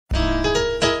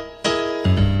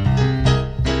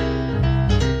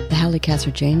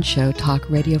Casser-Jayne Show, talk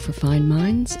radio for fine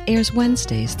minds, airs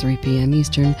Wednesdays, 3 p.m.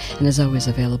 Eastern, and is always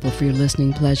available for your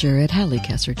listening pleasure at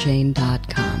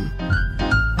HalliCasser-Jayne.com.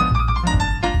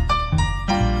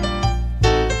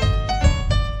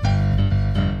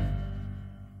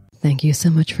 Thank you so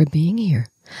much for being here.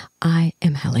 I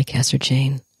am Halli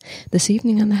Casser-Jayne. This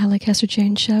evening on the Halli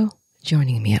Casser-Jayne Show,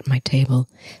 joining me at my table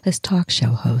is talk show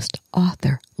host,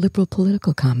 author, liberal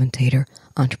political commentator,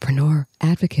 entrepreneur,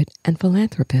 advocate, and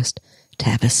philanthropist,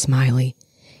 Tavis Smiley,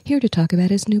 here to talk about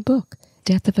his new book,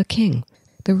 Death of a King,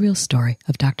 the real story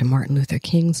of Dr. Martin Luther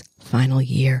King's final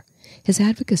year, his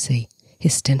advocacy,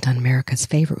 his stint on America's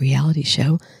favorite reality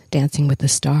show, Dancing with the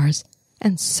Stars,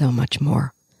 and so much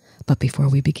more. But before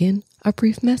we begin, a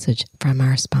brief message from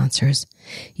our sponsors.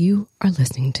 You are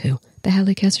listening to the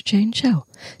Halli Casser-Jayne Show,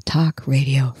 talk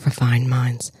radio for fine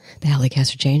minds. The Halli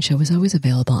Casser-Jayne Show is always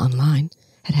available online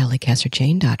at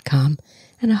HalliCasser-Jayne.com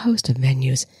and a host of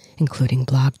venues, including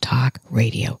Blog Talk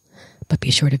Radio. But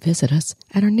be sure to visit us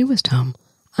at our newest home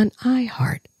on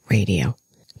iHeartRadio.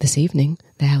 This evening,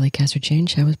 the Halli Casser-Jayne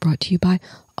Show is brought to you by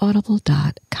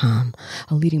Audible.com,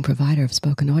 a leading provider of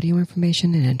spoken audio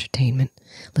information and entertainment.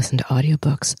 Listen to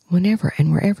audiobooks whenever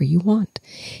and wherever you want.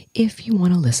 If you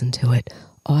want to listen to it,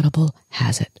 Audible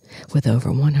has it. With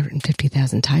over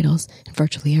 150,000 titles in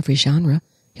virtually every genre,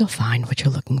 you'll find what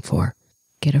you're looking for.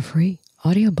 Get a free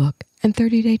audiobook and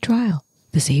 30-day trial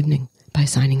this evening by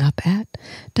signing up at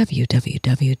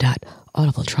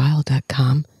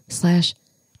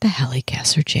www.audibletrial.com/The Halli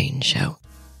Casser-Jayne Show.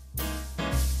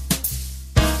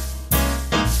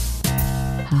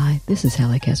 Hi, this is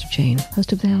Halli Casser-Jayne,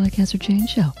 host of the Halli Casser-Jayne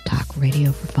Show, talk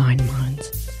radio for fine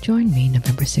minds. Join me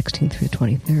November 16th through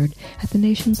 23rd at the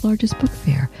nation's largest book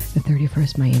fair, the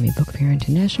 31st Miami Book Fair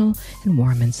International in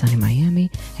warm and sunny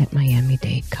Miami at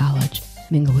Miami-Dade College.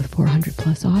 Mingle with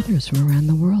 400-plus authors from around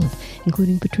the world,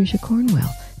 including Patricia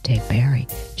Cornwell, Dave Barry,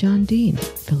 John Dean,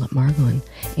 Philip Margolin,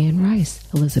 Anne Rice,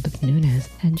 Elizabeth Nunez,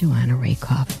 and Joanna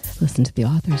Rakoff. Listen to the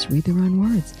authors read their own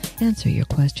words, answer your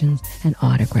questions, and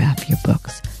autograph your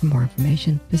books. For more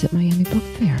information, visit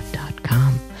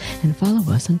MiamiBookFair.com and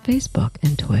follow us on Facebook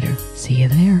and Twitter. See you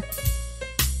there.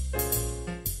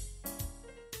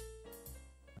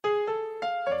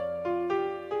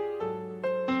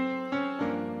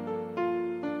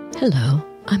 Hello,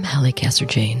 I'm Halli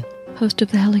Casser-Jayne, host of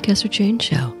the Halli Casser-Jayne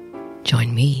Show.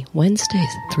 Join me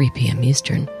Wednesdays at 3 p.m.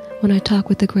 Eastern when I talk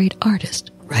with the great artists,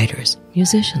 writers,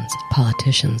 musicians,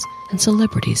 politicians, and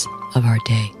celebrities of our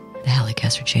day. The Halli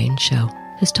Casser-Jayne Show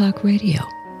is talk radio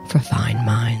for fine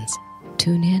minds.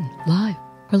 Tune in live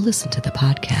or listen to the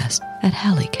podcast at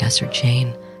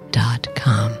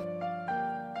HalliCasser-Jayne.com.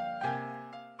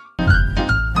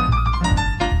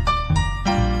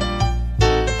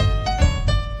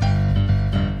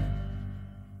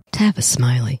 Tavis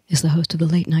Smiley is the host of the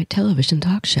late-night television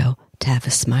talk show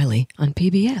Tavis Smiley on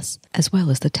PBS, as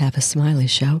well as the Tavis Smiley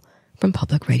Show from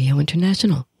Public Radio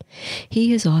International.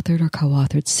 He has authored or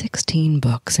co-authored 16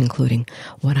 books, including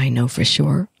What I Know for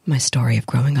Sure, My Story of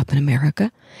Growing Up in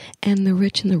America, and The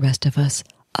Rich and the Rest of Us,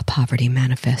 A Poverty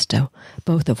Manifesto,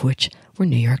 both of which were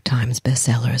New York Times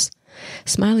bestsellers.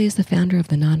 Smiley is the founder of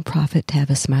the nonprofit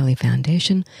Tavis Smiley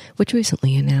Foundation, which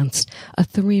recently announced a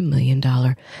 $3 million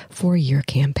four-year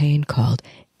campaign called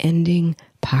Ending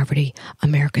Poverty,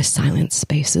 America's Silent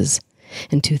Spaces.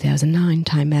 In 2009,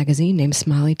 Time magazine named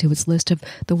Smiley to its list of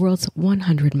the world's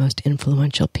 100 most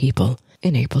influential people.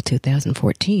 In April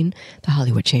 2014, the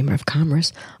Hollywood Chamber of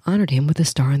Commerce honored him with a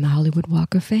star on the Hollywood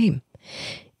Walk of Fame.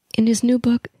 In his new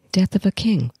book, Death of a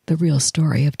King, the real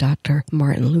story of Dr.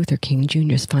 Martin Luther King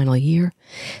Jr.'s final year,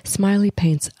 Smiley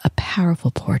paints a powerful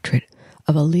portrait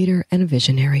of a leader and a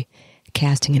visionary,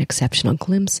 casting an exceptional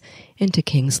glimpse into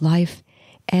King's life,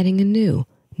 adding a new,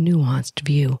 nuanced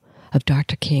view of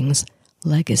Dr. King's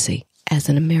legacy as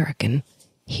an American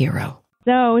hero.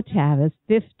 So, Tavis,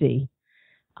 50.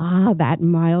 That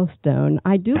milestone.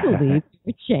 I do believe you're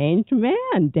a changed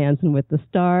man, Dancing with the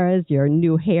Stars, your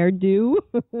new hairdo.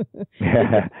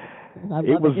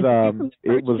 It was a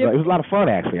lot of fun,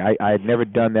 actually. I had never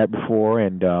done that before,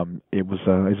 and it was,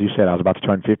 as you said, I was about to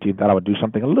turn 50 and thought I would do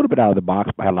something a little bit out of the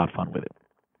box, but I had a lot of fun with it.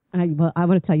 I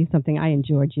want to tell you something. I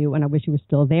enjoyed you, and I wish you were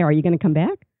still there. Are you going to come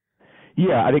back?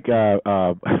 Yeah, I think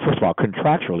first of all,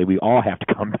 contractually, we all have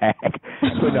to come back.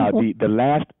 So no, the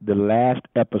last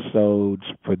episodes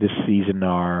for this season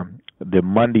are the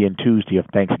Monday and Tuesday of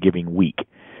Thanksgiving week.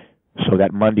 So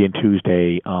that Monday and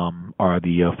Tuesday are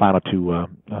the final two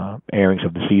airings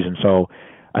of the season. So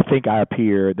I think I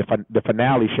appear. The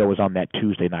finale show is on that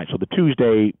Tuesday night. So the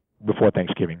Tuesday before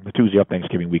Thanksgiving, the Tuesday of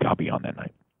Thanksgiving week, I'll be on that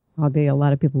night. There'll be a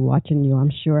lot of people watching you,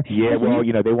 I'm sure. Yeah, well,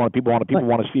 people want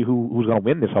to see who's going to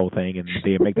win this whole thing, and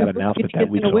they make that announcement that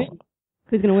week.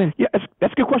 Who's going to win? Yeah,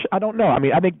 that's a good question. I don't know. I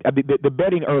mean, I think the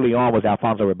betting early on was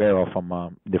Alfonso Ribeiro from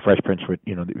the Fresh Prince,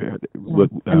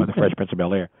 the Fresh Prince of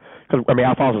Bel-Air. Because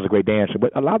Alfonso's a great dancer,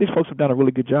 but a lot of these folks have done a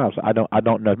really good job. So I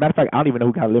don't know. As a matter of fact, I don't even know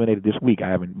who got eliminated this week. I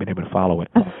haven't been able to follow it.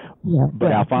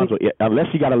 But Alfonso, unless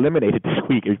he got eliminated this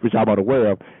week, which I'm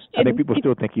unaware of, I think people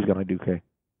still think he's going to do okay.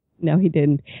 No, he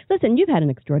didn't. Listen, you've had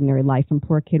an extraordinary life from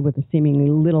poor kid with a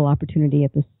seemingly little opportunity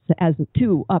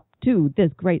up to this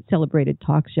great celebrated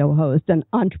talk show host, an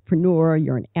entrepreneur,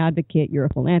 you're an advocate, you're a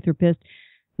philanthropist,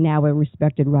 now a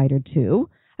respected writer too.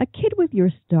 A kid with your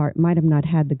start might have not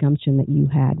had the gumption that you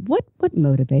had. What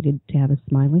motivated Tavis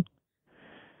Smiley?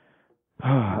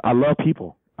 I love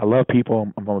people.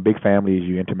 I'm from a big family, as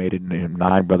you intimated,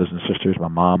 9 brothers and sisters, my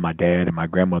mom, my dad, and my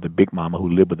grandmother, Big Mama, who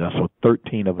lived with us, so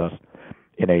 13 of us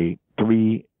in a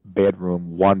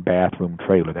 3-bedroom, 1-bathroom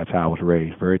trailer. That's how I was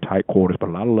raised. Very tight quarters, but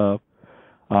a lot of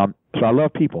love. So I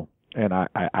love people, and I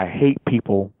hate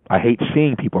people. I hate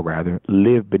seeing people, rather,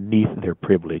 live beneath their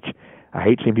privilege. I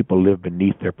hate seeing people live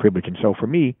beneath their privilege. And so for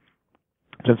me,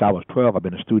 since I was 12, I've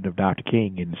been a student of Dr.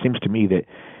 King, and it seems to me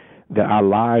that our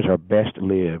lives are best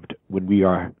lived when we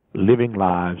are living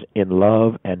lives in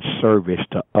love and service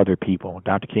to other people.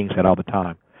 Dr. King said all the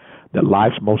time that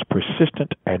life's most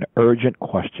persistent and urgent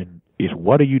question is,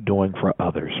 what are you doing for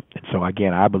others? And so,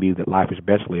 again, I believe that life is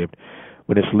best lived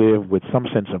when it's lived with some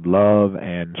sense of love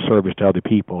and service to other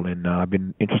people. And I've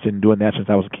been interested in doing that since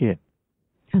I was a kid.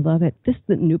 I love it. This is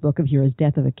the new book of yours,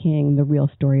 Death of a King, the real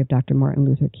story of Dr. Martin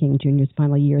Luther King Jr.'s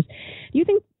final years. Do you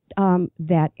think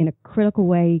that in a critical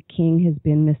way King has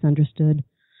been misunderstood?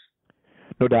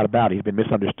 No doubt about it. He's been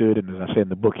misunderstood, and as I said in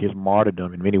the book, his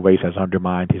martyrdom in many ways has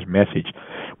undermined his message.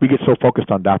 We get so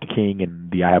focused on Dr. King and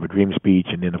the I Have a Dream speech,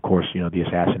 and then, of course, the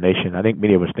assassination. I think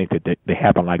many of us think that they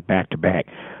happen like back-to-back.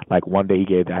 Like one day he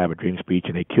gave the I Have a Dream speech,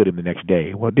 and they killed him the next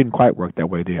day. Well, it didn't quite work that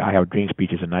way. The I Have a Dream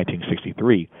speech is in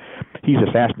 1963. He's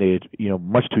assassinated,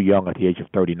 much too young at the age of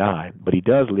 39, but he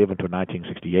does live until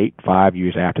 1968, 5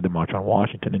 years after the March on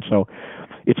Washington. And so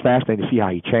it's fascinating to see how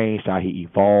he changed, how he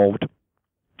evolved,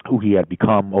 who he had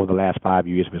become over the last 5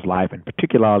 years of his life, and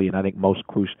particularly, and I think most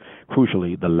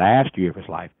crucially, the last year of his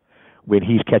life, when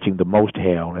he's catching the most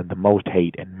hell and the most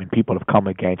hate, and when people have come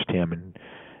against him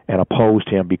and opposed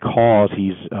him because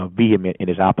he's vehement in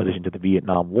his opposition to the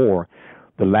Vietnam War.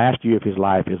 The last year of his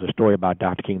life is a story about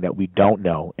Dr. King that we don't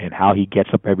know, and how he gets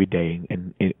up every day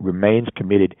and it remains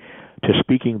committed to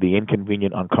speaking the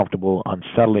inconvenient, uncomfortable,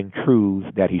 unsettling truths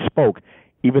that he spoke,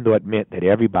 even though it meant that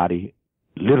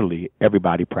literally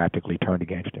everybody practically turned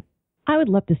against him. I would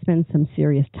love to spend some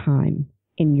serious time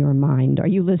in your mind. Are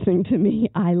you listening to me?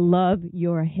 I love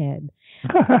your head.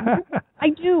 I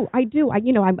do.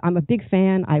 I'm a big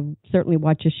fan. I certainly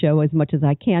watch your show as much as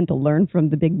I can to learn from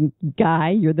the big guy.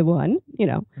 You're the one,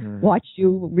 watch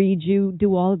you, read you,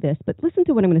 do all of this. But listen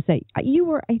to what I'm going to say. You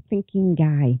were a thinking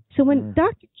guy. So when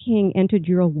Dr. King entered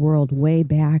your world way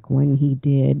back when he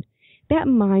did, that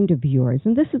mind of yours,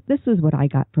 and this is what I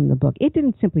got from the book, it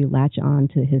didn't simply latch on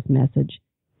to his message.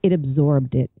 It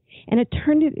absorbed it, and it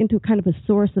turned it into kind of a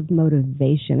source of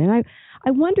motivation. And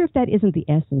I wonder if that isn't the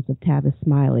essence of Tavis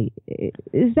Smiley.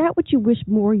 Is that what you wish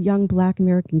more young Black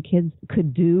American kids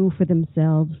could do for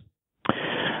themselves?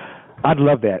 I'd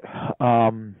love that.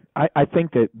 I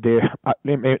think that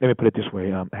let me put it this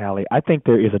way, Halli. I think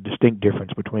there is a distinct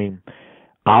difference between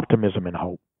optimism and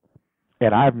hope.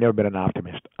 And I've never been an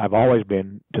optimist. I've always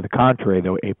been, to the contrary,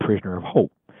 though, a prisoner of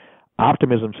hope.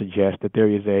 Optimism suggests that there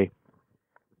is a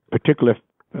particular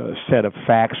set of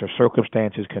facts or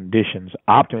circumstances, conditions.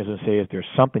 Optimism says there's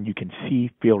something you can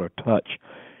see, feel, or touch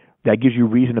that gives you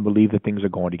reason to believe that things are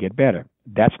going to get better.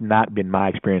 That's not been my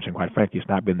experience, and quite frankly, it's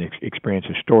not been the experience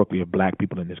historically of Black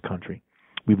people in this country.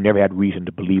 We've never had reason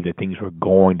to believe that things were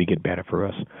going to get better for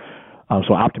us.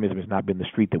 So optimism has not been the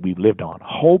street that we've lived on.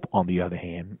 Hope, on the other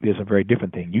hand, is a very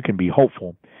different thing. You can be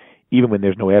hopeful even when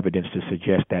there's no evidence to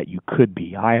suggest that you could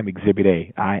be. I am Exhibit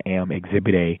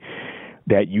A,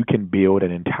 that you can build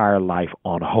an entire life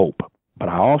on hope. But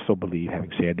I also believe,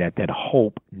 having said that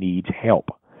hope needs help.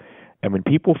 And when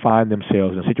people find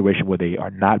themselves in a situation where they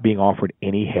are not being offered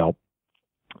any help,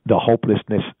 the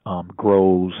hopelessness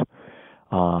grows.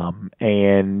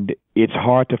 And it's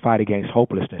hard to fight against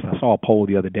hopelessness. I saw a poll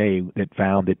the other day that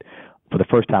found that for the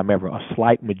first time ever, a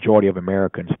slight majority of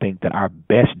Americans think that our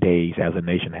best days as a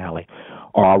nation, Halli,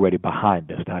 are already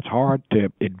behind us. Now, it's hard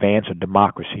to advance a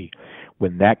democracy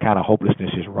when that kind of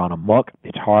hopelessness is run amok.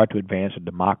 It's hard to advance a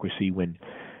democracy when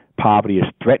poverty is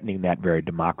threatening that very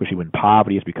democracy, when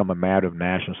poverty has become a matter of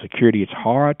national security, it's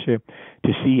hard to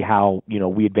see how,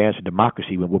 we advance a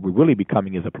democracy when what we're really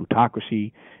becoming is a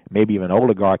plutocracy, maybe even an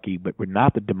oligarchy, but we're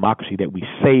not the democracy that we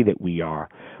say that we are.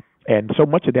 And so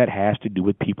much of that has to do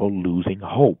with people losing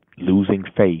hope, losing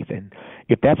faith. And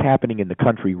if that's happening in the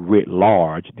country writ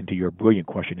large, then to your brilliant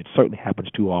question, it certainly happens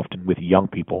too often with young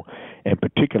people, and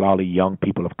particularly young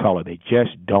people of color. They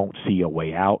just don't see a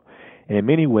way out. And in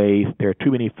many ways, there are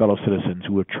too many fellow citizens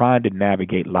who are trying to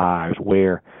navigate lives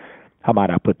where, how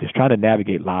might I put this, trying to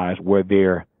navigate lives where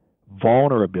their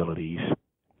vulnerabilities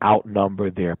outnumber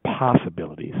their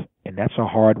possibilities. And that's a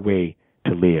hard way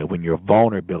to live, when your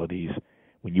vulnerabilities,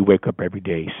 when you wake up every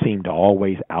day, seem to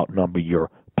always outnumber your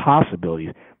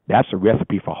possibilities. That's a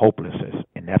recipe for hopelessness,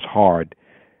 and that's hard.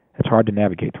 That's hard to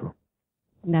navigate through.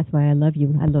 And that's why I love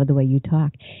you. I love the way you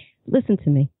talk. Listen to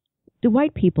me. Do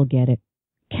white people get it?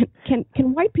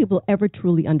 Can white people ever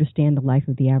truly understand the life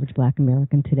of the average Black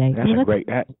American today? That's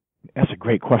a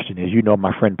great question. As you know,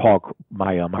 my friend Nicholas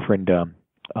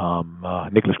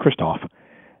Kristof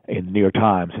in the New York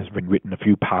Times has written a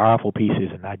few powerful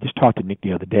pieces, and I just talked to Nick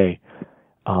the other day.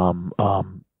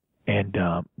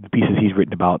 The pieces he's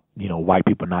written about, white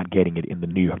people not getting it in the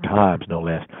New York Times, no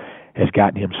less, has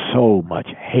gotten him so much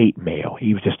hate mail.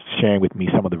 He was just sharing with me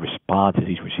some of the responses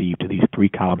he's received to these 3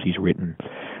 columns he's written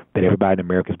that everybody in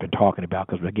America has been talking about.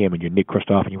 Because, again, when you're Nick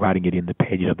Kristof and you're writing it in the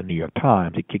pages of the New York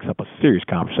Times, it kicks up a serious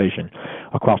conversation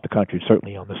across the country,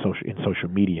 certainly on in social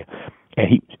media. And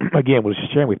he, again, was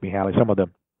just sharing with me, Halli, some of the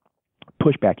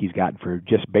pushback he's gotten for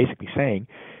just basically saying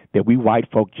that we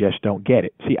white folk just don't get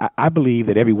it. See, I believe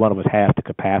that every one of us has the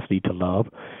capacity to love.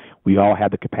 We all have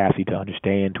the capacity to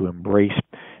understand, to embrace.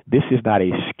 This is not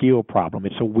a skill problem.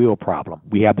 It's a will problem.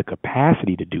 We have the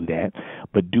capacity to do that,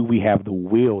 but do we have the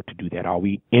will to do that? Are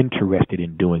we interested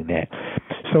in doing that?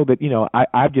 So that,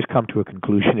 I've just come to a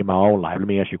conclusion in my own life. Let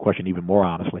me ask you a question even more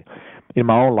honestly. In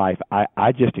my own life,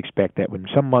 I just expect that when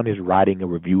someone is writing a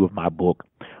review of my book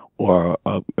or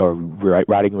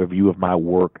writing a review of my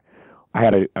work,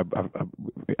 I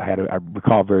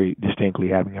recall very distinctly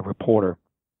having a reporter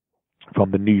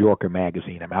from the New Yorker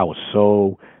magazine. I mean, I was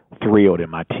so thrilled, and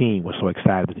my team was so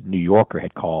excited that the New Yorker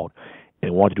had called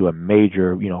and wanted to do a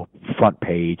major, front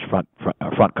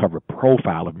cover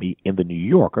profile of me in the New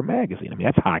Yorker magazine. I mean,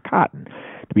 that's high cotton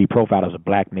to be profiled as a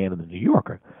Black man in the New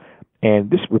Yorker.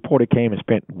 And this reporter came and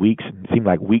spent weeks, and it seemed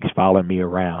like weeks, following me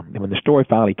around. And when the story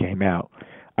finally came out,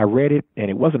 I read it, and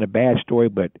it wasn't a bad story,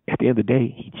 but at the end of the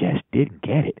day, he just didn't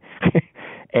get it.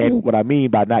 And what I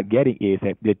mean by not getting is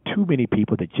that there are too many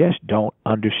people that just don't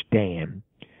understand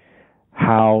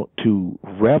how to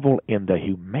revel in the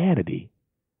humanity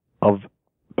of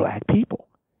Black people.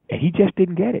 And he just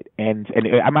didn't get it. And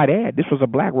I might add, this was a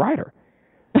Black writer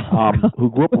who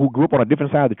grew up on a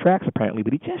different side of the tracks, apparently,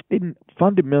 but he just didn't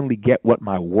fundamentally get what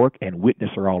my work and witness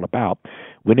are all about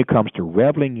when it comes to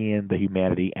reveling in the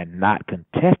humanity and not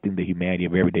contesting the humanity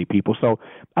of everyday people. So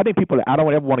I think I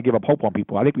don't ever want to give up hope on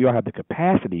people. I think we all have the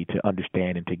capacity to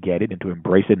understand and to get it and to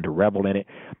embrace it and to revel in it.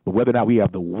 But whether or not we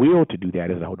have the will to do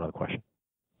that is a whole other question.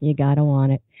 You got to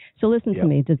want it. So listen to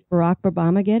me. Does Barack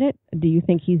Obama get it? Do you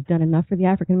think he's done enough for the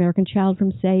African-American child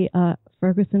from, say,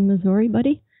 Ferguson, Missouri,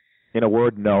 buddy? In a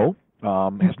word, no.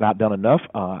 Has not done enough.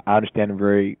 I understand him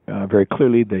very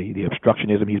clearly, the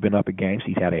obstructionism he's been up against.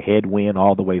 He's had a headwind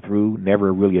all the way through,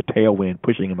 never really a tailwind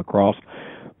pushing him across,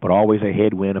 but always a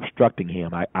headwind obstructing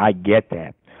him. I get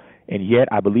that. And yet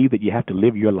I believe that you have to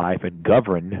live your life and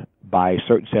govern by a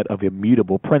certain set of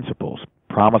immutable principles.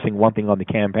 Promising one thing on the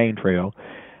campaign trail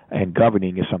and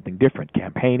governing is something different.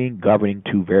 Campaigning, governing,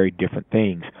 2 very different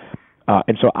things.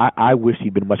 And so I wish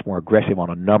he'd been much more aggressive on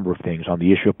a number of things, on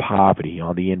the issue of poverty,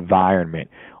 on the environment,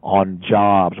 on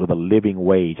jobs with a living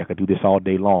wage. I could do this all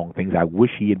day long, things I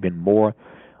wish he had been more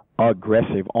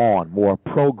aggressive on, more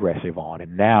progressive on.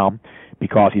 And now,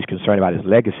 because he's concerned about his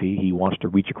legacy, he wants to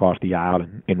reach across the aisle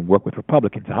and work with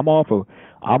Republicans. I'm all for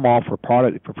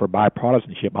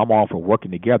bipartisanship. I'm all for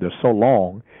working together so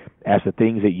long as the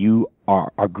things that you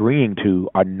are agreeing to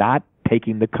are not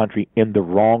taking the country in the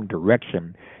wrong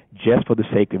direction just for the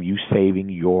sake of you saving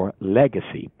your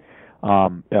legacy.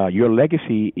 Your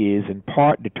legacy is in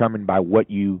part determined by what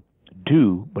you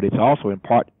do, but it's also in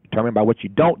part determined by what you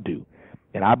don't do.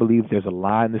 And I believe there's a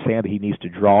line in the sand that he needs to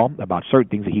draw about certain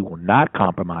things that he will not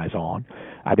compromise on.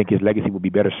 I think his legacy will be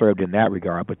better served in that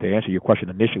regard. But to answer your question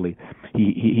initially,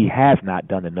 he has not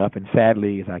done enough. And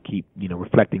sadly, as I keep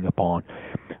reflecting upon,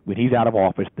 when he's out of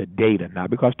office, the data, not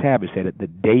because Tavis said it, the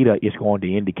data is going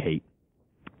to indicate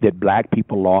that Black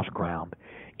people lost ground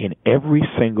in every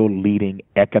single leading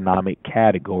economic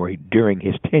category during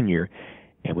his tenure,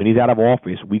 And when he's out of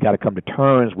office, we got to come to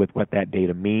terms with what that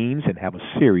data means and have a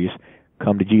serious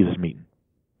come to Jesus meeting.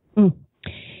 Mm.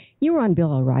 You were on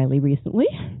Bill O'Reilly recently.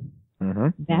 Mm-hmm.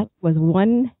 That was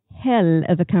one hell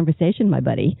of a conversation, my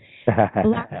buddy.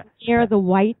 Black hair, the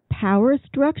white power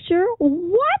structure.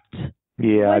 What?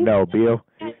 Yeah, I know, Bill.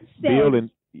 Bill and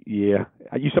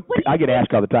I get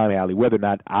asked all the time, Halli, whether or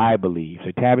not I believe.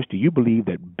 So, Tavis, do you believe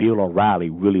that Bill O'Reilly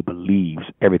really believes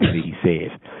everything that he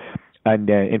says? And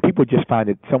people just find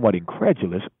it somewhat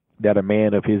incredulous that a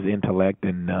man of his intellect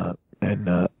and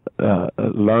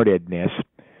learnedness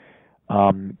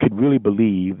could really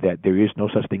believe that there is no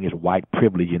such thing as white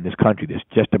privilege in this country. That's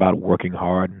just about working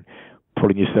hard and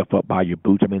pulling yourself up by your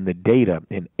boots. I mean, the data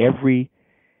in every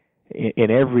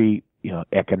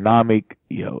economic,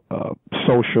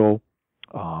 social,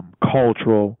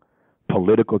 cultural,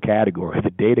 political category,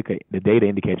 the data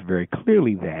indicates very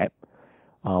clearly that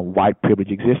white privilege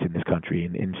exists in this country.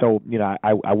 And so,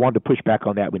 I wanted to push back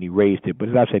on that when he raised it. But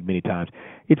as I've said many times,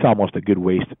 it's almost a good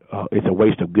waste. It's a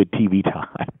waste of good TV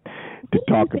time to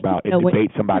talk about and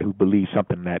debate somebody who believes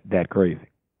something that crazy.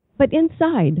 But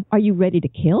inside, are you ready to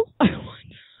kill?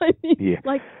 Yeah.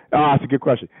 That's a good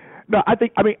question. No, I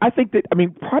think that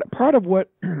part of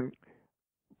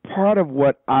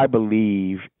what I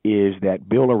believe is that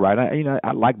Bill O'Reilly,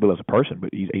 I like Bill as a person, but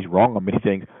he's wrong on many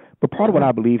things. But part of what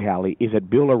I believe, Halli, is that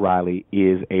Bill O'Reilly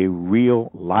is a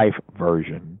real life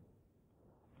version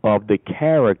of the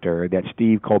character that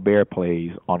Steve Colbert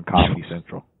plays on Comedy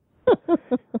Central.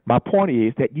 My point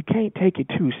is that you can't take it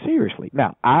too seriously.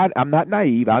 Now, I'm not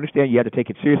naive. I understand you have to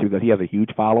take it seriously because he has a huge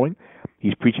following.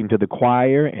 He's preaching to the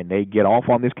choir, and they get off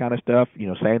on this kind of stuff.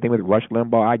 Same thing with Rush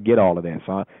Limbaugh. I get all of that.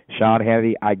 Sean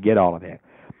Hannity, I get all of that.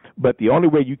 But the only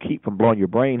way you keep from blowing your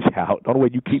brains out, the only way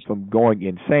you keep from going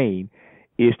insane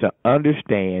is to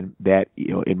understand that,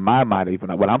 in my mind,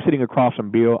 when I'm sitting across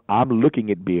from Bill, I'm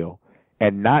looking at Bill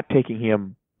and not taking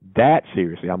him that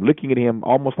seriously. I'm looking at him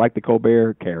almost like the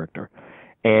Colbert character.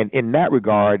 And in that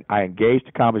regard, I engage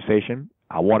the conversation.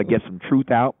 I want to get some truth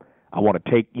out. I want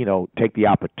to take the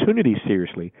opportunity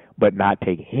seriously, but not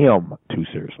take him too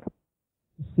seriously.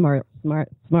 Smart.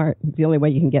 It's the only way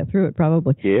you can get through it,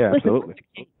 probably. Yeah, absolutely.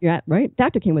 Yeah, right.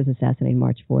 Dr. King was assassinated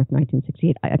March 4th,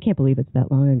 1968. I can't believe it's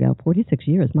that long ago. 46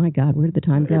 years. My God, where did the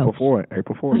time go?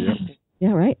 April 4, yeah.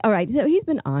 Yeah, right. All right. So he's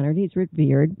been honored. He's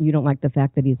revered. You don't like the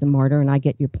fact that he's a martyr, and I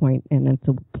get your point, and that's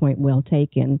a point well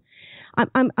taken.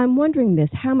 I'm wondering this: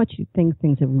 how much you think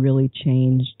things have really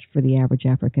changed for the average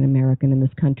African American in this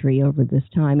country over this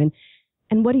time,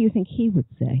 and what do you think he would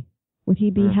say? Would he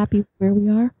be happy where we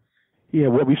are? Yeah,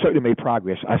 well, we certainly made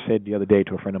progress. I said the other day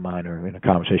to a friend of mine, or in a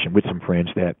conversation with some friends,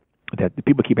 that the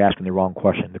people keep asking the wrong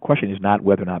question. The question is not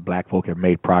whether or not black folk have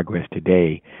made progress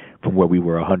today from where we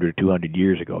were 100, 200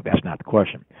 years ago. That's not the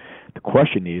question. The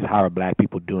question is, how are black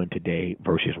people doing today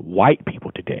versus white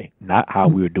people today, not how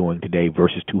we were doing today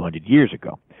versus 200 years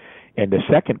ago. And the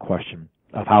second question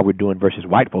of how we're doing versus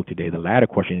white folk today, the latter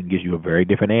question gives you a very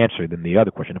different answer than the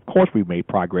other question. Of course, we've made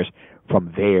progress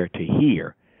from there to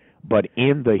here. But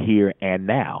in the here and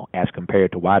now, as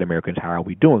compared to white Americans, how are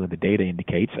we doing? And the data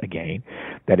indicates, again,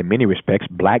 that in many respects,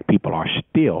 black people are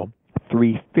still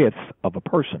 3/5 of a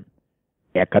person.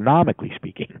 Economically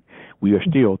speaking, we are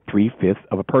still 3/5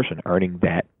 of a person earning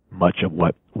that much of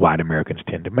what white Americans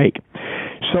tend to make.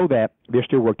 So that there's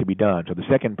still work to be done. So the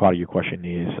second part of your question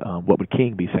is, what would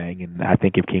King be saying? And I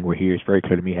think if King were here, it's very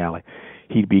clear to me, Halli,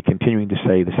 he'd be continuing to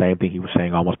say the same thing he was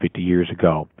saying almost 50 years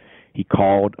ago. He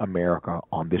called America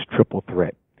on this triple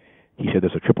threat. He said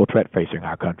there's a triple threat facing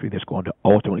our country that's going to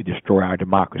ultimately destroy our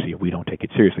democracy if we don't take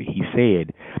it seriously. He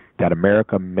said that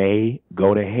America may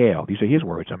go to hell. These are his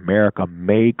words. America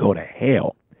may go to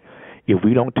hell if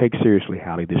we don't take seriously,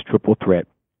 Halli, this triple threat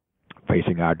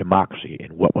facing our democracy.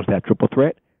 And what was that triple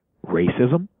threat?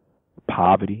 Racism,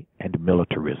 poverty, and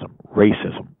militarism.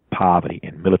 Racism, poverty,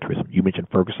 and militarism. You mentioned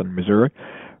Ferguson, Missouri,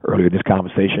 earlier in this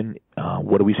conversation.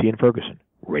 What do we see in Ferguson?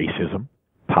 Racism,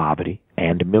 poverty,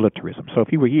 and militarism. So if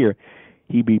he were here,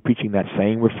 he'd be preaching that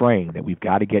same refrain that we've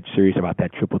got to get serious about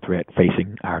that triple threat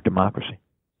facing our democracy.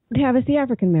 Tavis, the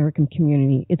African American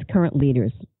community, its current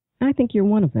leaders, I think you're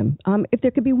one of them. If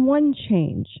there could be one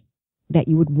change that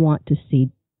you would want to see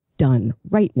done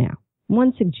right now,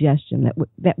 one suggestion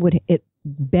that would at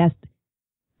best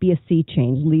be a sea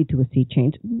change, lead to a sea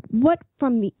change, what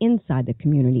from the inside the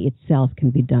community itself can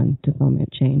be done to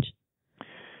foment change?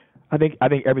 I think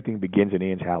everything begins and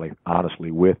ends, Halli,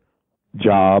 honestly, with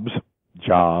jobs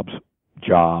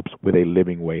with a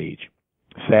living wage.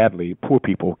 Sadly, poor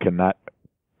people cannot,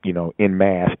 en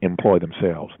masse employ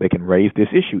themselves. They can raise this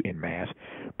issue en masse,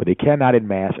 but they cannot en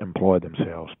masse employ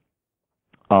themselves.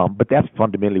 But that's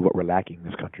fundamentally what we're lacking in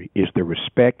this country, is the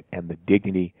respect and the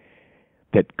dignity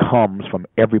that comes from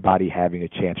everybody having a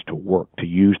chance to work, to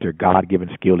use their God-given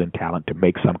skill and talent to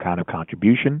make some kind of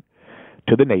contribution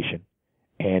to the nation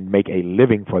and make a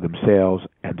living for themselves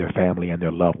and their family and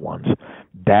their loved ones.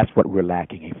 That's what we're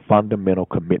lacking, a fundamental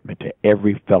commitment to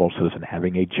every fellow citizen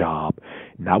having a job,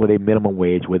 not with a minimum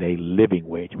wage, with a living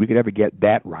wage. We could ever get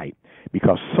that right,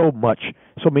 because so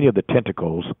many of the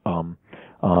tentacles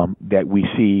that we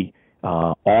see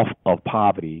off of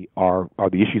poverty are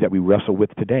the issues that we wrestle with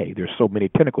today. There's so many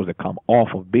tentacles that come off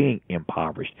of being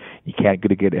impoverished. You can't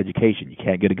get a good education. You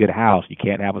can't get a good house. You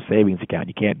can't have a savings account.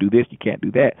 You can't do this. You can't do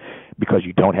that, because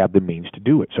you don't have the means to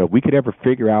do it. So if we could ever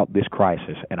figure out this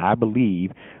crisis, and I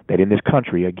believe that in this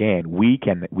country, again, we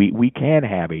can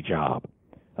have a job,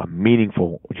 a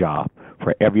meaningful job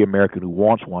for every American who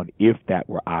wants one, if that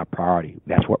were our priority.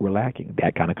 That's what we're lacking,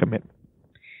 that kind of commitment.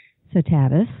 So,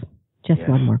 Tavis, just Yes.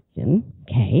 one more question.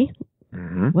 Okay.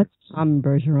 Mm-hmm. What's Tom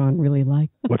Bergeron really like?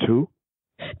 What's who?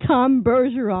 Tom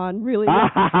Bergeron really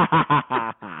like?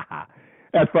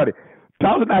 That's funny.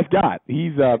 Tom's a nice guy.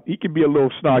 He can be a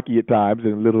little snarky at times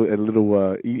and a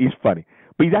little he's funny.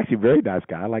 But he's actually a very nice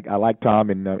guy. I like Tom,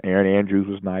 and Aaron Andrews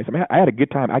was nice. I mean, I had a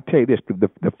good time. I tell you this,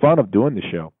 the fun of doing the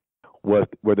show were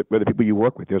the people you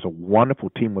work with. There's a wonderful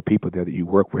team of people there that you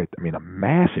work with. I mean,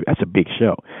 that's a big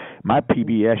show. My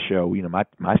PBS show,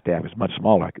 my staff is much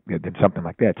smaller than something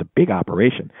like that. It's a big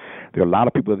operation. There are a lot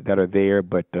of people that are there,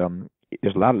 but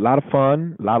there's a lot of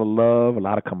fun, a lot of love, a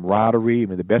lot of camaraderie. I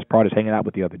mean, the best part is hanging out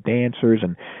with the other dancers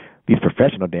and these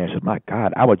professional dancers. My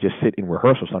God, I would just sit in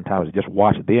rehearsal sometimes and just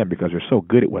watch them, because they're so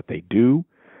good at what they do.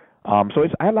 I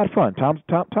had a lot of fun. Tom's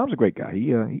a great guy.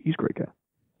 He's a great guy.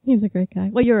 He's a great guy.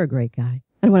 Well, you're a great guy.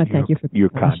 I want to thank you for being You're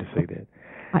kind to say that.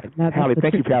 Halli,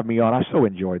 thank you for having me on. I so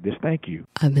enjoyed this. Thank you.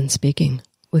 I've been speaking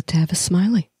with Tavis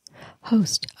Smiley,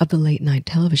 host of the late-night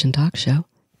television talk show,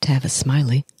 Tavis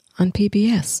Smiley, on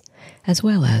PBS, as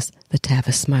well as the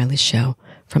Tavis Smiley Show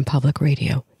from Public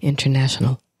Radio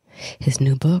International. His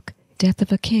new book, Death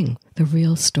of a King, the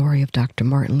real story of Dr.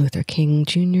 Martin Luther King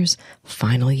Jr.'s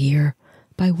final year,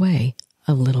 by way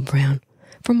of Little Brown.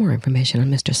 For more information on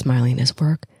Mr. Smiley and his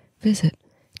work, visit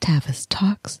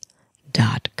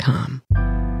tavistalks.com.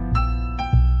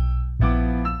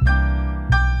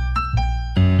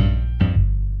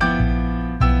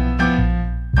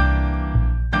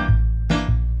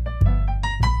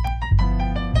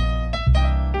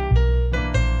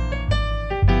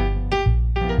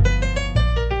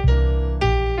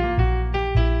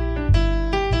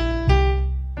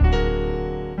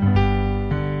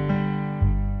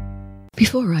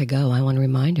 Before I go, I want to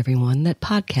remind everyone that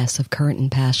podcasts of current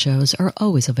and past shows are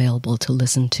always available to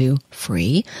listen to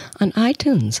free on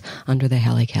iTunes under the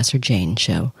Halli Casser-Jayne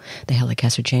Show. The Halli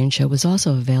Casser-Jayne Show is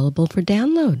also available for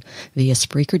download via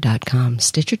Spreaker.com,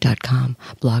 Stitcher.com,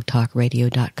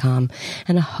 BlogTalkRadio.com,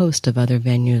 and a host of other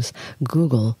venues.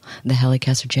 Google the Halli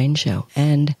Casser-Jayne Show,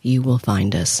 and you will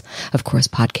find us. Of course,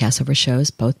 podcasts of our shows,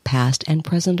 both past and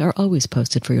present, are always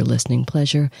posted for your listening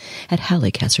pleasure at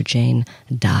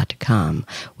HalliCasser-Jayne.com,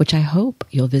 which I hope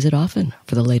you'll visit often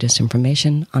for the latest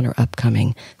information on our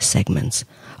upcoming segments.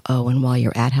 Oh, and while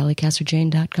you're at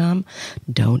HalliCasser-Jayne.com,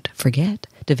 don't forget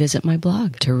to visit my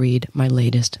blog to read my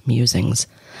latest musings.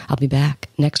 I'll be back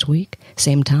next week,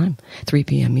 same time, 3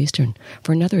 p.m. Eastern,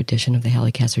 for another edition of the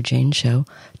Halli Casser-Jayne Show,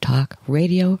 Talk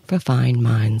Radio for Fine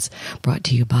Minds, brought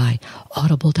to you by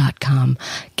Audible.com.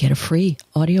 Get a free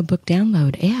audiobook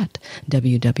download at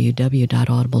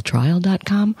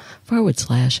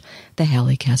www.audibletrial.com/The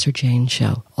Halli Casser-Jayne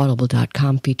Show.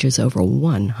 Audible.com features over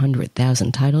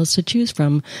 100,000 titles to choose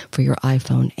from for your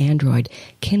iPhone, Android,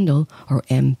 Kindle, or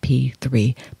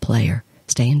MP3 player.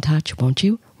 Stay in touch, won't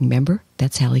you? Remember,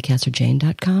 that's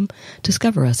HalliCasser-Jayne.com.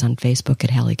 Discover us on Facebook at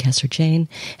Halli Casser-Jayne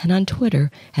and on Twitter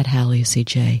at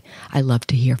HalliCJ. I love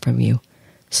to hear from you.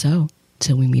 So,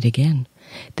 till we meet again,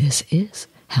 this is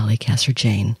Halli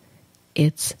Casser-Jayne.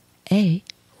 It's a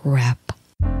wrap.